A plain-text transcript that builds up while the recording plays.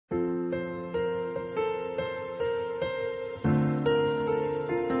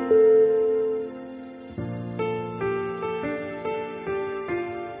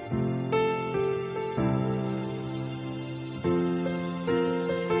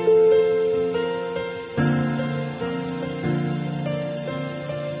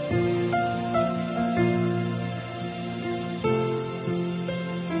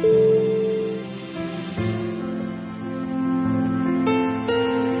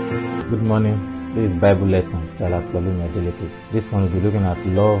Good morning. This is Bible lesson, Saul. This morning we'll be looking at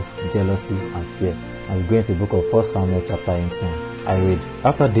love, jealousy, and fear. And we're going to the book of 1 Samuel chapter 18. I read,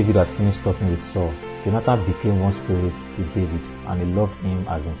 after David had finished talking with Saul, Jonathan became one spirit with David, and he loved him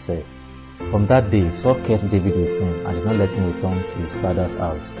as himself. From that day, Saul kept David with him and did not let him return to his father's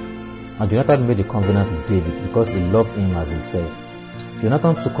house. And Jonathan made a covenant with David because he loved him as himself.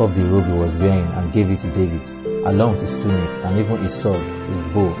 Jonathan took off the robe he was wearing and gave it to David, along with his tunic and even his sword, his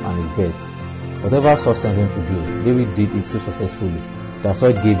bow, and his belt. Whatever Saul sent him to do, David did it so successfully that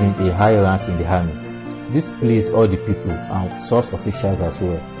Saul gave him a high rank in the army. This pleased all the people and Saul's officials as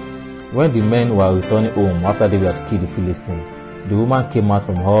well. When the men were returning home after David had killed the Philistine, the women came out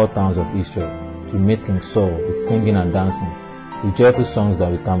from all towns of Israel to meet King Saul with singing and dancing, with joyful songs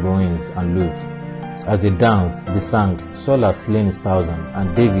and with tambourines and lutes. As they danced, they sang, Saul has slain his 1,000,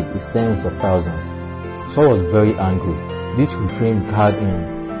 and David his tens of thousands. Saul was very angry. This refrain had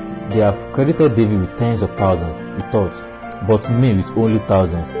him. They have credited David with tens of thousands, he thought, but me with only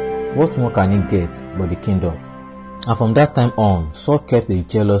thousands. What more can he get but the kingdom? And from that time on, Saul kept a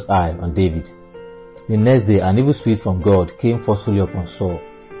jealous eye on David. The next day, an evil spirit from God came forcefully upon Saul.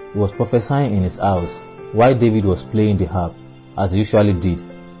 He was prophesying in his house, while David was playing the harp, as he usually did.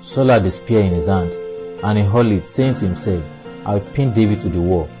 Saul had a spear in his hand, and he hurled it, saying to himself, I will pin David to the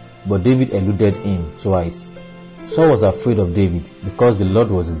wall. But David eluded him twice. Saul was afraid of David, because the Lord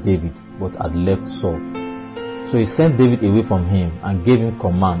was with David, but had left Saul. So he sent David away from him, and gave him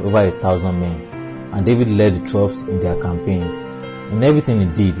command over 1,000 men. And David led the troops in their campaigns. In everything he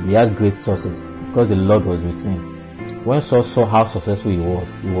did, he had great success, because the Lord was with him. When Saul saw how successful he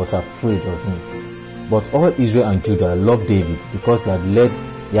was afraid of him. But all Israel and Judah loved David, because he had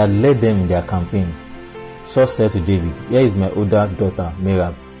led them in their campaign. Saul said to David, here is my older daughter,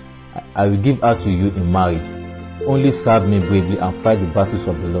 Merab. I will give her to you in marriage. Only serve me bravely and fight the battles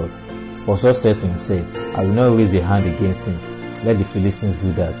of the Lord. For Saul said to himself, I will not raise a hand against him. Let the Philistines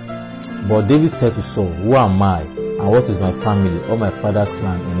do that. But David said to Saul, who am I, and what is my family or my father's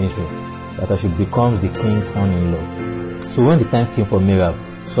clan in Israel, that I should become the king's son-in-law? So when the time came for Merab,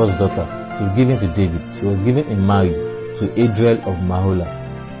 Saul's daughter, to be given to David, she was given in marriage to Adriel of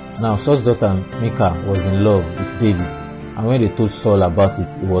Mahola. Now Saul's daughter Michal was in love with David, and when they told Saul about it,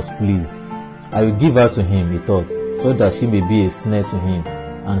 he was pleased. I will give her to him, he thought, so that she may be a snare to him,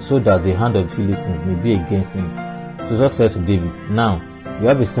 and so that the hand of the Philistines may be against him. So Saul said to David, now you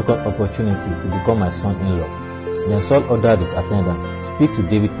have a second opportunity to become my son-in-law. Then Saul ordered his attendant, speak to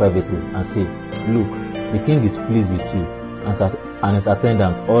David privately and say, look, the king is pleased with you, and his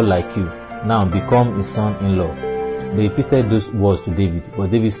attendants all like you. Now become his son-in-law. They repeated those words to David,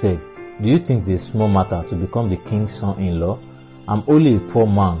 but David said, do you think it is a small matter to become the king's son-in-law? I'm only a poor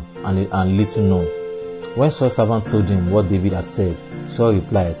man and little known. When Saul's servant told him what David had said, Saul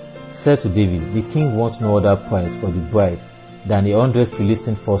replied, said to David, the king wants no other price for the bride than 100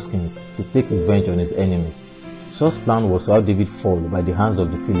 Philistine foreskins to take revenge on his enemies. Saul's plan was to have David fall by the hands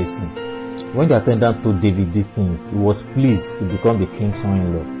of the Philistine. When the attendant told David these things, he was pleased to become the king's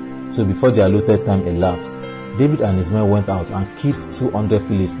son-in-law. So before the allotted time elapsed, David and his men went out and killed 200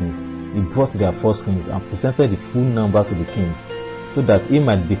 Philistines. He brought their foreskins and presented the full number to the king, so that he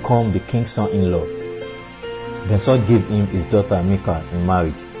might become the king's son-in-law. Then Saul gave him his daughter Michal in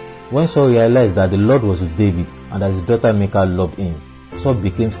marriage. When Saul realized that the Lord was with David and that his daughter Michal loved him, Saul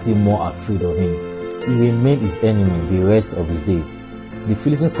became still more afraid of him. He remained his enemy the rest of his days. The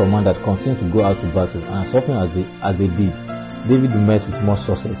Philistines' commanders continued to go out to battle, and as often as they did, David met with more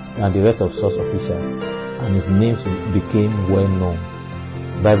success than the rest of Saul's officials, and his name became well known.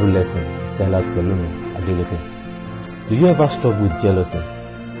 Bible lesson, Silas Pelumi Adeleke. Do you ever struggle with jealousy?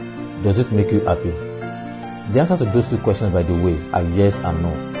 Does it make you happy? The answer to those two questions, by the way, are yes and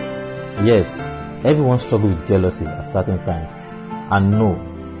no. Yes, everyone struggles with jealousy at certain times. And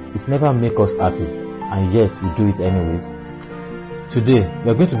no, it's never make us happy, and yet we do it anyways. Today,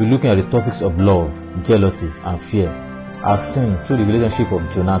 we are going to be looking at the topics of love, jealousy, and fear, as seen through the relationship of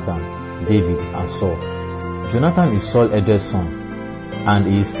Jonathan, David, and Saul. Jonathan is Saul's eldest son, and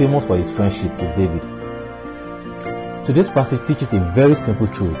he is famous for his friendship with David. Today's passage teaches a very simple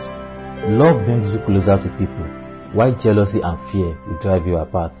truth. Love brings you closer to people, while jealousy and fear will drive you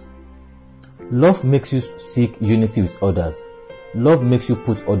apart. Love makes you seek unity with others. Love makes you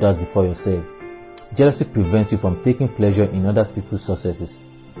put others before yourself. Jealousy prevents you from taking pleasure in other people's successes.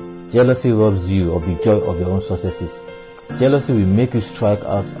 Jealousy robs you of the joy of your own successes. Jealousy will make you strike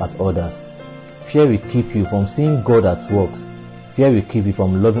out at others. Fear will keep you from seeing God at work. Fear will keep you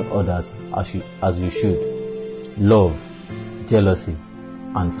from loving others as you should. Love, jealousy,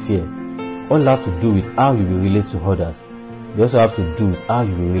 and fear all have to do with how you will relate to others. you also have to do is how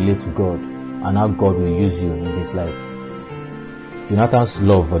you will relate to God and how God will use you in this life. Jonathan's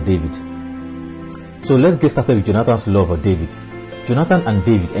love for David. So let's get started with Jonathan's love for David. Jonathan and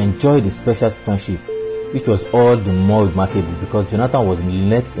David enjoyed a special friendship, which was all the more remarkable because Jonathan was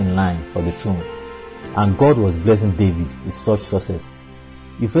next in line for the throne, and God was blessing David with such success.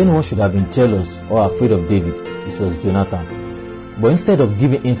 If anyone should have been jealous or afraid of David, it was Jonathan. But instead of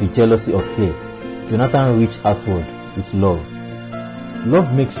giving in to jealousy or fear, Jonathan reached outward with love.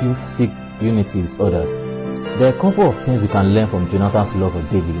 Love makes you seek unity with others. There are a couple of things we can learn from Jonathan's love for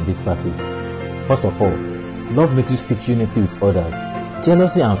David in this passage. First of all, love makes you seek unity with others.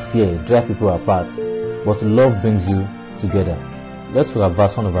 Jealousy and fear drive people apart, but love brings you together. Let's look at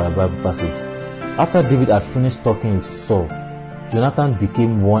verse 1 of our Bible passage. After David had finished talking with Saul, Jonathan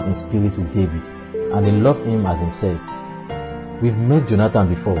became one in spirit with David, and he loved him as himself. We've met Jonathan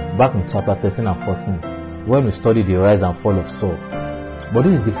before, back in chapter 13 and 14, when we studied the rise and fall of Saul. But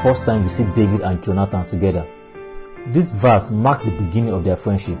this is the first time we see David and Jonathan together. This verse marks the beginning of their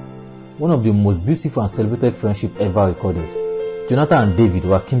friendship, one of the most beautiful and celebrated friendships ever recorded. Jonathan and David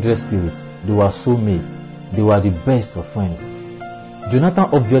were kindred spirits, they were soulmates, they were the best of friends. Jonathan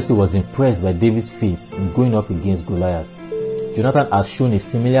obviously was impressed by David's feat in going up against Goliath. Jonathan has shown a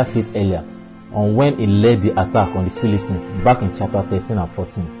similar feat earlier on when he led the attack on the Philistines back in chapter 13 and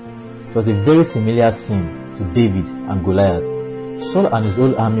 14. It was a very similar scene to David and Goliath. Saul and his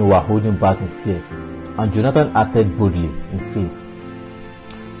whole army were holding back in fear, and Jonathan acted boldly in faith.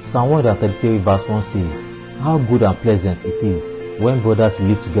 Psalm 133 verse 1 says, "How good and pleasant it is when brothers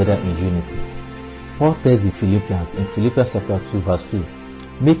live together in unity." Paul tells the Philippians in Philippians chapter 2 verse 2,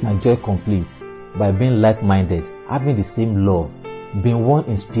 "Make my joy complete by being like-minded, having the same love, being one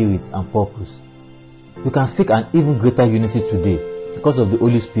in spirit and purpose." You can seek an even greater unity today because of the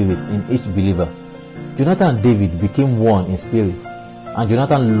Holy Spirit in each believer. Jonathan and David became one in spirit, and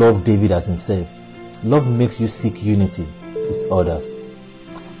Jonathan loved David as himself. Love makes you seek unity with others.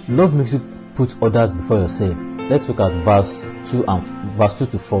 Love makes you put others before yourself. Let's look at verse 2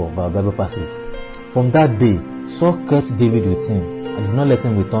 to 4 of our Bible passage. From that day, Saul kept David with him and did not let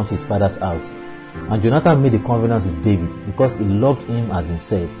him return to his father's house. And Jonathan made a covenant with David because he loved him as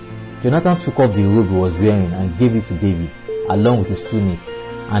himself. Jonathan took off the robe he was wearing and gave it to David, along with his tunic,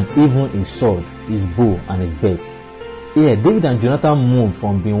 and even his sword, his bow, and his belt. Here, David and Jonathan moved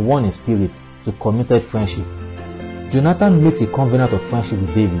from being one in spirit to committed friendship. Jonathan makes a covenant of friendship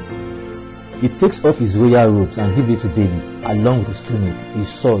with David. He takes off his royal robes and gives it to David, along with his tunic, his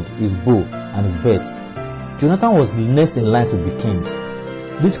sword, his bow, and his belt. Jonathan was next in line to be king.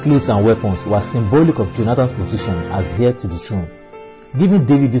 These clothes and weapons were symbolic of Jonathan's position as heir to the throne. Giving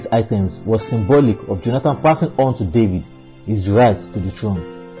David these items was symbolic of Jonathan passing on to David his right to the throne.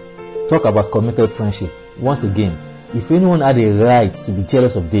 Talk about committed friendship. Once again, if anyone had a right to be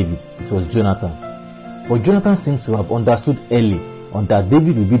jealous of David, it was Jonathan. But Jonathan seems to have understood early on that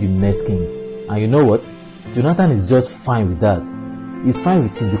David will be the next king. And you know what? Jonathan is just fine with that. He's fine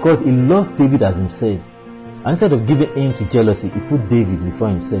with it because he loves David as himself. And instead of giving in to jealousy, he put David before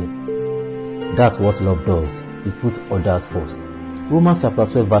himself. That's what love does. It puts others first. Romans chapter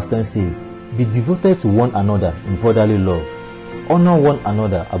 12 verse 10 says, "Be devoted to one another in brotherly love. Honor one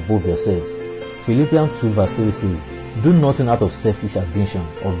another above yourselves." Philippians 2 verse 3 says, "Do nothing out of selfish ambition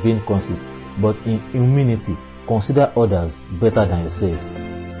or vain conceit, but in humility consider others better than yourselves."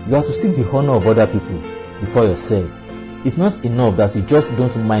 You have to seek the honor of other people before yourself. It's not enough that you just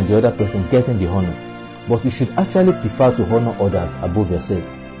don't mind the other person getting the honor, but you should actually prefer to honor others above yourself.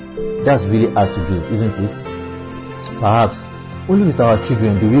 That's really hard to do, isn't it? Perhaps only with our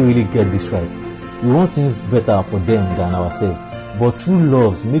children do we really get this right. We want things better for them than ourselves, but true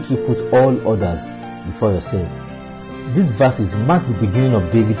love makes you put all others before yourself. These verses marks the beginning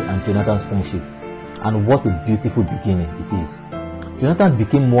of David and Jonathan's friendship, and what a beautiful beginning it is. Jonathan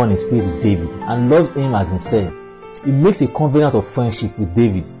became one in spirit with David and loved him as himself. He makes a covenant of friendship with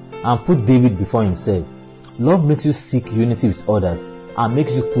David and put David before himself. Love makes you seek unity with others and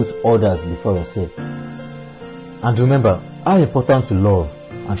makes you put others before yourself. And remember how important to love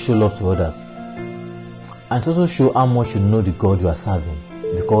and show love to others. And it also shows how much you know the God you are serving,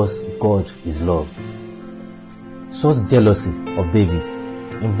 because God is love. Saul's jealousy of David.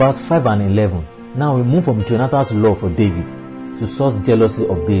 In verse 5 and 11, now we move from Jonathan's love for David to Saul's jealousy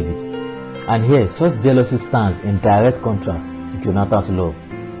of David. And here, Saul's jealousy stands in direct contrast to Jonathan's love.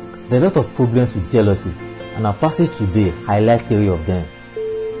 There are a lot of problems with jealousy, and our passage today highlights 3 of them.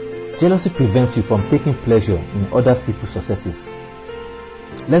 Jealousy prevents you from taking pleasure in other people's successes.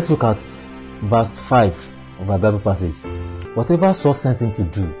 Let's look at verse 5 of our Bible passage. Whatever Saul sent him to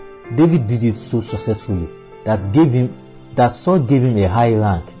do, David did it so successfully that gave him that Saul gave him a high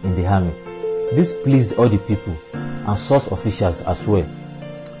rank in the army. This pleased all the people and Saul's officials as well.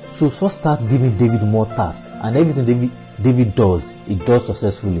 So Saul starts giving David more tasks, and everything David does, he does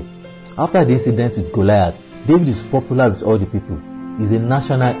successfully. After the incident with Goliath, David is popular with all the people. He's a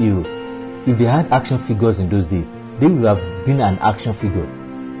national hero. If they had action figures in those days, David would have been an action figure.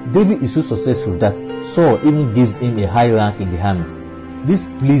 David is so successful that Saul even gives him a high rank in the army. This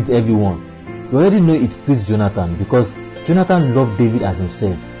pleased everyone. We already know it pleased Jonathan because Jonathan loved David as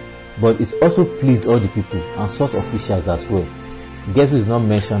himself, but it also pleased all the people and Saul's officials as well. Guess who is not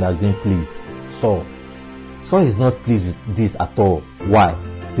mentioned as being pleased? Saul. Saul is not pleased with this at all. Why?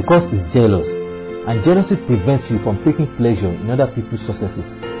 Because he's jealous, and jealousy prevents you from taking pleasure in other people's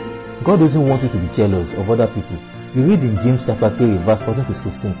successes. God doesn't want you to be jealous of other people. You read in James chapter 3 verse 14 to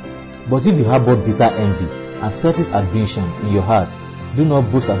 16. But if you harbor bitter envy and selfish ambition in your heart, do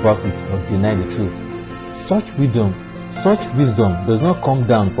not boast about it or deny the truth. Such wisdom does not come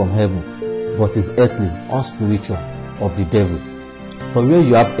down from heaven, but is earthly, unspiritual, of the devil. For where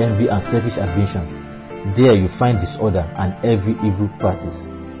you have envy and selfish ambition, there you find disorder and every evil practice.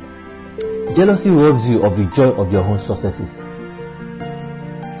 Jealousy robs you of the joy of your own successes.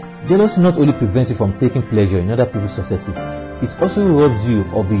 Jealousy not only prevents you from taking pleasure in other people's successes, it also robs you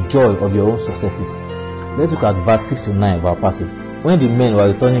of the joy of your own successes. Let's look at verse 6 to 9 of our passage. When the men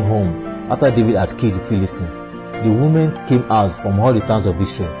were returning home after David had killed the Philistines, the women came out from all the towns of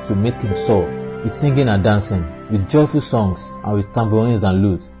Israel to meet King Saul with singing and dancing, with joyful songs and with tambourines and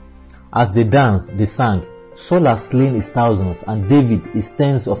lutes. As they danced, they sang, Saul has slain his thousands and David his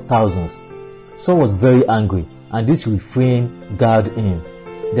tens of thousands. Saul was very angry, and this refrain garred him.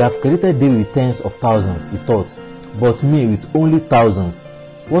 They have credited David with tens of thousands, he thought, but me with only thousands.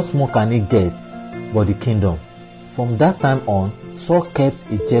 What more can he get but the kingdom? From that time on, Saul kept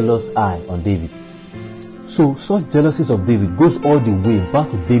a jealous eye on David. So such jealousies of David goes all the way back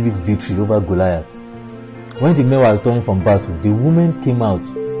to David's victory over Goliath. When the men were returning from battle, the women came out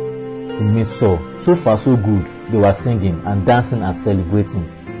to meet Saul. So far so good, they were singing and dancing and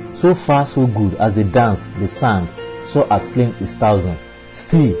celebrating. So far so good, as they danced, they sang, Saul had slain his thousand.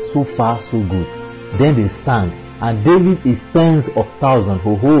 Still, so far so good. Then they sang, and David is tens of thousands.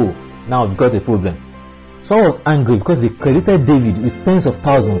 Now we've got a problem. Saul was angry because they credited David with tens of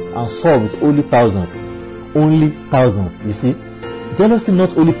thousands and Saul with only thousands. Only thousands, you see. Jealousy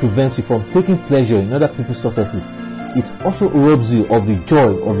not only prevents you from taking pleasure in other people's successes, it also robs you of the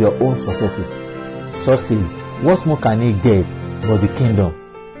joy of your own successes. Saul says, what more can he get but the kingdom?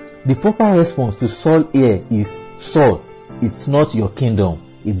 The proper response to Saul here is, Saul, it's not your kingdom,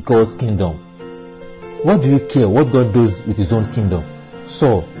 it's God's kingdom. What do you care what God does with his own kingdom?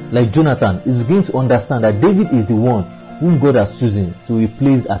 Saul, like Jonathan, is beginning to understand that David is the one whom God has chosen to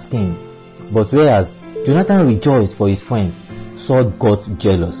replace as king. But whereas Jonathan rejoiced for his friend, Saul got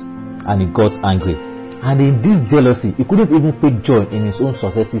jealous and he got angry. And in this jealousy, he couldn't even take joy in his own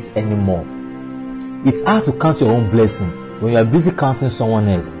successes anymore. It's hard to count your own blessing when you are busy counting someone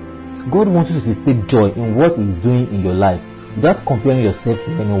else. God wants you to take joy in what he is doing in your life without comparing yourself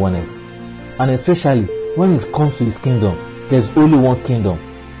to anyone else. And especially when it comes to his kingdom, there's only one kingdom.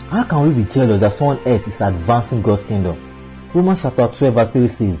 How can we be jealous that someone else is advancing God's kingdom? Romans chapter 12 verse 3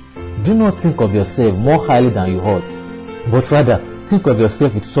 says, do not think of yourself more highly than you ought, but rather think of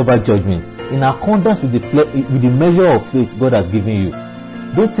yourself with sober judgment, in accordance with the measure of faith God has given you.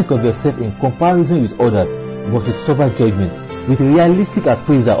 Don't think of yourself in comparison with others, but with sober judgment, with a realistic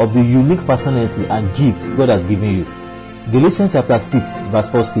appraisal of the unique personality and gifts God has given you. Galatians chapter 6 verse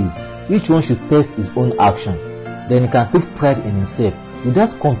 4 says, each one should test his own action, then he can take pride in himself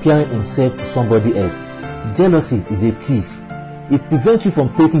without comparing himself to somebody else. Jealousy is a thief. It prevents you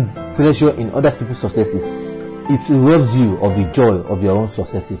from taking pleasure in other people's successes. It robs you of the joy of your own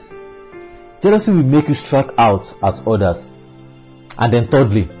successes. Jealousy will make you strike out at others. And then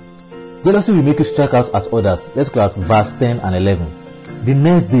thirdly, jealousy will make you strike out at others. Let's go at verse 10 and 11. The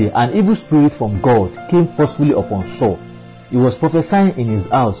next day, an evil spirit from God came forcefully upon Saul. He was prophesying in his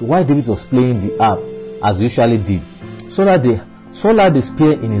house while David was playing the harp, as he usually did. Saul had the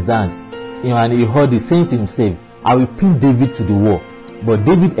spear in his hand, and he heard it saying to himself, I will pin David to the wall. But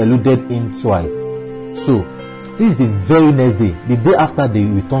David eluded him twice. So, this is the very next day, the day after they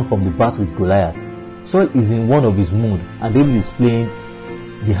returned from the battle with Goliath. Saul is in one of his moods, and David is playing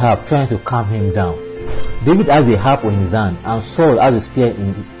the harp, trying to calm him down. David has a harp in his hand, and Saul has a spear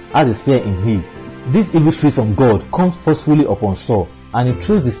in his. This evil spirit from God comes forcefully upon Saul, and he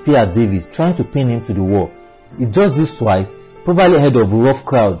throws the spear at David, trying to pin him to the wall. He does this twice, probably ahead of a rough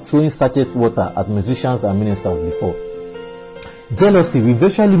crowd throwing sachet water at musicians and ministers before. Jealousy will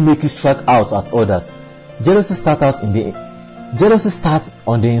eventually make you strike out at others. Jealousy starts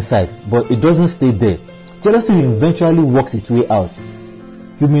on the inside, but it doesn't stay there. Jealousy will eventually work its way out.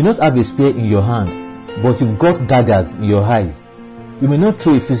 You may not have a spear in your hand, but you've got daggers in your eyes. You may not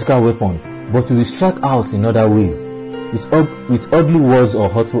throw a physical weapon, but you will strike out in other ways, with ugly words or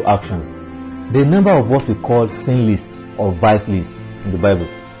hurtful actions. There are a number of what we call sin list or vice list in the Bible,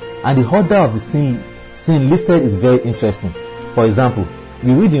 and the order of the sin listed is very interesting. For example,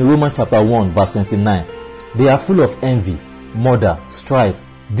 we read in Romans chapter 1 verse 29, they are full of envy, murder, strife,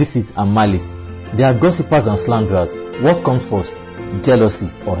 deceit and malice. They are gossipers and slanderers. What comes first? Jealousy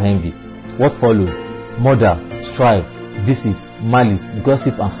or envy. What follows? Murder, strife, deceit, malice,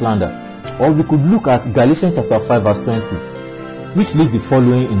 gossip and slander. Or we could look at Galatians chapter 5 verse 20, which lists the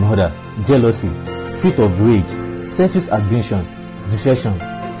following in order: jealousy, fit of rage, selfish ambition, deception,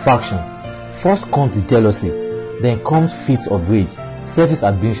 faction. First comes the jealousy, then comes fit of rage, selfish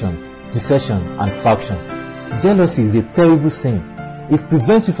ambition, deception and faction. Jealousy is a terrible sin. It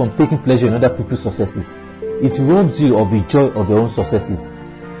prevents you from taking pleasure in other people's successes. It robs you of the joy of your own successes.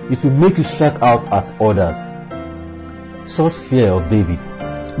 It will make you strike out at others. Saul's fear of David.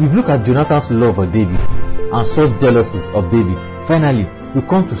 We've looked at Jonathan's love for David and Saul's jealousies of David. Finally, we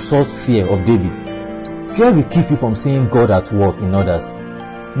come to Saul's fear of David. Fear will keep you from seeing God at work in others.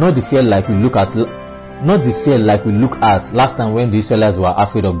 Not the fear like we look at last time when the Israelites were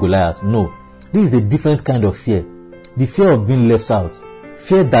afraid of Goliath. No, this is a different kind of fear. The fear of being left out.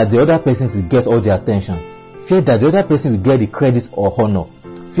 Fear that the other persons will get all the attention. Fear that the other person will get the credit or honor.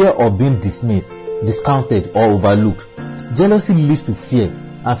 Fear of being dismissed, discounted or overlooked. Jealousy leads to fear,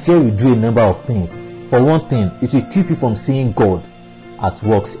 and fear will do a number of things. For one thing, it will keep you from seeing God at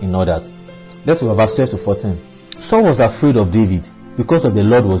works in others. Let's go verse 12 to 14. Saul was afraid of David because of the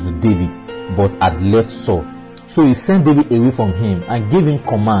Lord was with David, but had left Saul. So he sent David away from him and gave him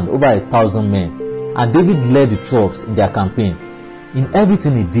command over 1,000 men. And David led the troops in their campaign. In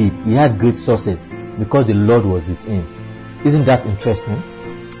everything he did, he had great success because the Lord was with him. Isn't that interesting?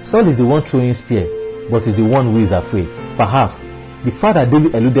 Saul is the one throwing spear, but is the one who is afraid. Perhaps the fact that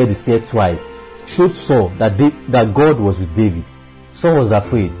David eluded the spear twice showed Saul that God was with David. Saul was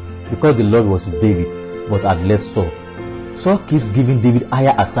afraid because the Lord was with David, but had left Saul. Saul keeps giving David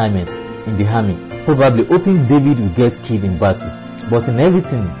higher assignments in the army, probably hoping David will get killed in battle. But in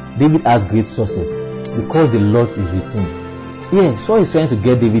everything, David has great success because the Lord is with him. Here, Saul is trying to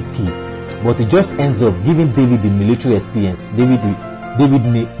get David killed, but he just ends up giving David the military experience David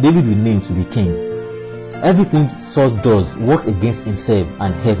will need to be king. Everything Saul does works against himself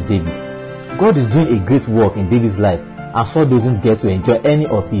and helps David. God is doing a great work in David's life, and Saul doesn't get to enjoy any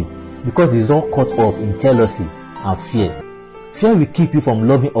of it because he's all caught up in jealousy and fear. Fear will keep you from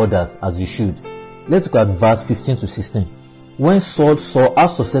loving others as you should. Let's look at verse 15 to 16. When Saul saw how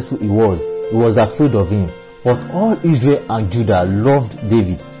successful he was afraid of him. But all Israel and Judah loved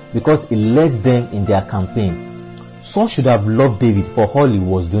David because he led them in their campaign. Saul should have loved David for all he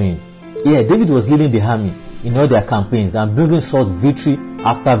was doing. Yeah, David was leading the army in all their campaigns and bringing Saul victory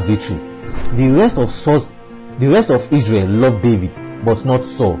after victory. The rest of Israel loved David, but not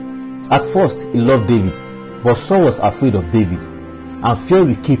Saul. At first, he loved David, but Saul was afraid of David. And fear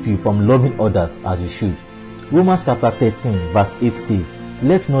will keep you from loving others as you should. Romans chapter 13 verse 8 says,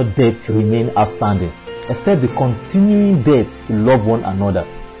 let no debt remain outstanding, except the continuing debt to love one another.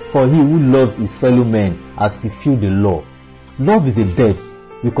 For he who loves his fellow men has fulfilled the law. Love is a debt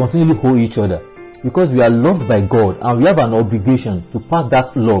we continually owe each other, because we are loved by God and we have an obligation to pass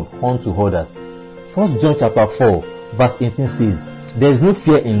that love on to others. 1 John chapter 4 verse 18 says, there is no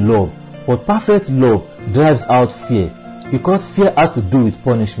fear in love, but perfect love drives out fear, because fear has to do with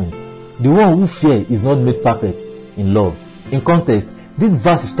punishment. The one who fears is not made perfect in love. In context, this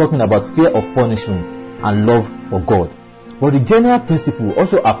verse is talking about fear of punishment and love for God. But the general principle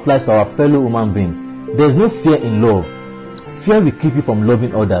also applies to our fellow human beings. There is no fear in love. Fear will keep you from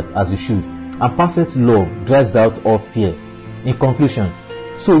loving others as you should, and perfect love drives out all fear. In conclusion,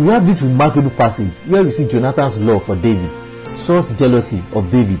 so we have this remarkable passage where we see Jonathan's love for David, Saul's jealousy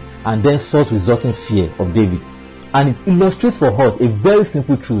of David, and then Saul's resulting fear of David. And it illustrates for us a very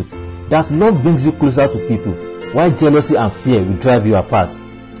simple truth, that love brings you closer to people, while jealousy and fear will drive you apart.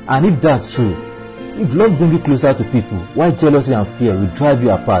 And if that's true, if love brings you closer to people, while jealousy and fear will drive you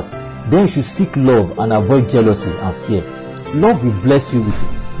apart, then you should seek love and avoid jealousy and fear. Love will bless you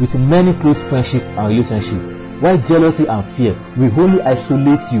with many close friendship and relationship, while jealousy and fear will only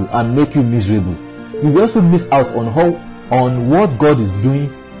isolate you and make you miserable. You will also miss out on what God is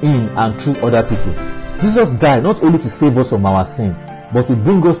doing in and through other people. Jesus died not only to save us from our sin, but to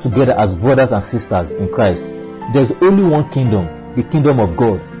bring us together as brothers and sisters in Christ. There is only one kingdom, the kingdom of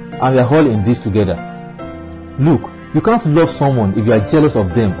God, and we are all in this together. Look, you can't love someone if you are jealous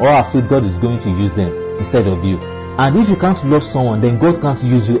of them or afraid God is going to use them instead of you. And if you can't love someone, then God can't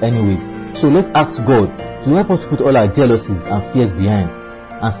use you anyways. So let's ask God to help us put all our jealousies and fears behind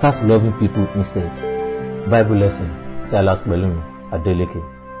and start loving people instead. Bible lesson, Silas Belumi, Adeleke.